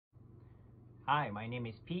Hi, my name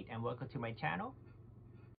is Pete and welcome to my channel.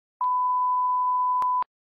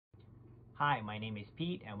 Hi, my name is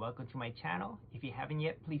Pete and welcome to my channel. If you haven't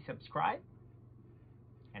yet, please subscribe.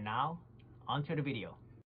 And now, on to the video.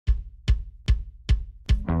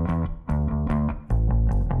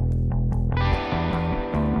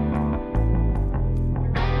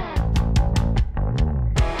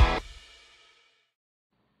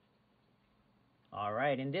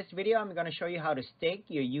 Alright, in this video I'm going to show you how to stake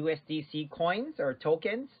your USDC coins or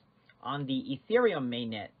tokens on the Ethereum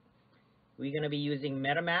Mainnet. We're going to be using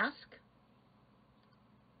MetaMask.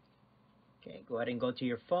 Okay, go ahead and go to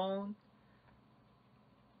your phone.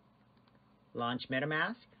 Launch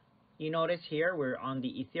MetaMask. You notice here we're on the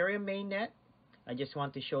Ethereum Mainnet. I just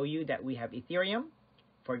want to show you that we have Ethereum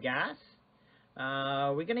for gas.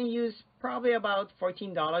 We're going to use probably about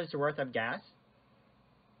 $14 worth of gas.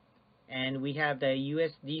 And we have the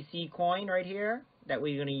USDC coin right here that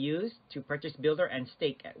we're going to use to purchase, builder, and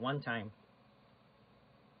stake at one time.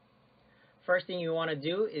 First thing you want to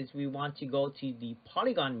do is we want to go to the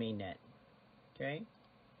Polygon Mainnet. Okay,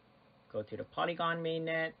 go to the Polygon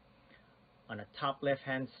Mainnet. On the top left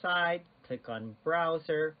hand side, click on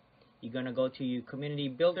browser. You're going to go to your community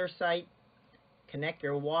builder site, connect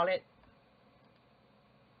your wallet.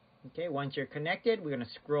 Okay, once you're connected, we're going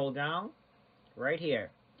to scroll down right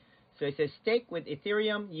here. So it says stake with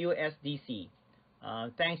Ethereum USDC.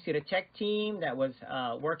 Thanks to the tech team that was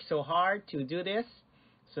worked so hard to do this.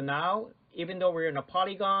 So now, even though we're in a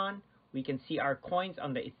Polygon, we can see our coins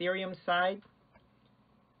on the Ethereum side.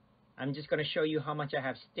 I'm just going to show you how much I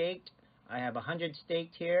have staked. I have 100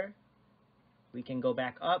 staked here. We can go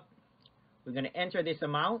back up. We're going to enter this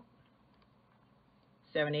amount,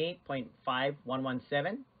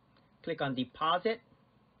 78.5117. Click on deposit.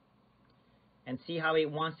 And see how it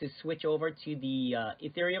wants to switch over to the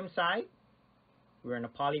Ethereum side. We're in a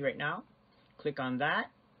poly right now. Click on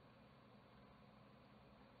that.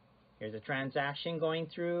 Here's a transaction going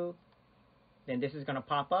through. Then this is going to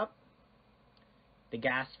pop up. The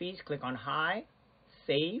gas fees. Click on high.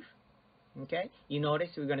 Save. Okay. You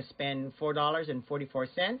notice we're going to spend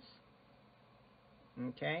 $4.44.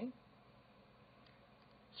 Okay.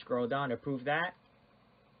 Scroll down to approve that.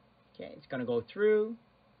 Okay. It's going to go through.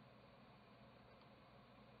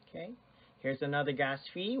 Okay, here's another gas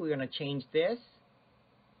fee. We're going to change this.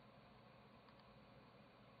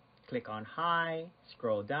 Click on high,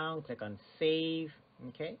 scroll down, click on save.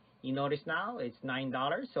 Okay, you notice now it's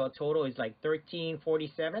 $9, so a total is like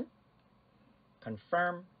 $13.47.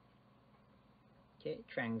 Confirm. Okay,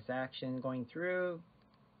 transaction going through.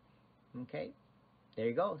 Okay, there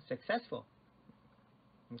you go, successful.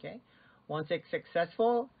 Okay, once it's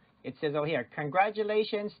successful, it says over here,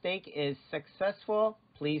 congratulations, stake is successful.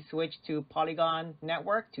 Please switch to Polygon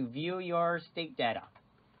network to view your stake data.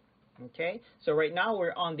 Okay, so right now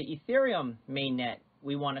we're on the Ethereum mainnet.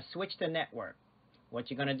 We want to switch the network.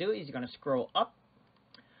 What you're going to do is you're going to scroll up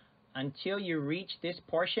until you reach this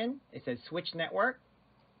portion. It says switch network.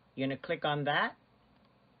 You're going to click on that.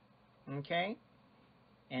 Okay,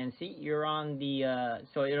 and see, you're on the,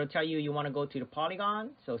 so it'll tell you you want to go to the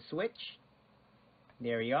Polygon. So switch.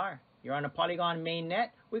 There you are. You're on a Polygon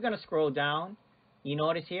mainnet. We're going to scroll down. You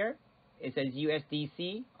notice here, it says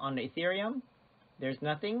USDC on the Ethereum. There's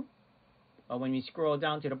nothing. But when you scroll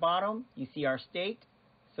down to the bottom, you see our stake.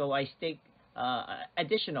 So I staked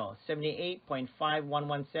additional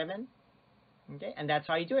 78.5117. Okay, and that's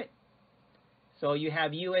how you do it. So you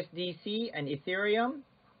have USDC and Ethereum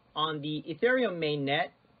on the Ethereum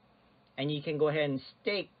mainnet. And you can go ahead and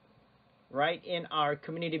stake right in our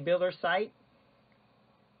community builder site,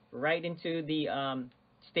 right into the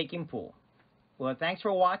staking pool. Well, thanks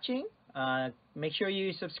for watching. Make sure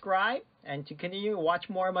you subscribe and to continue to watch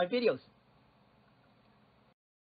more of my videos.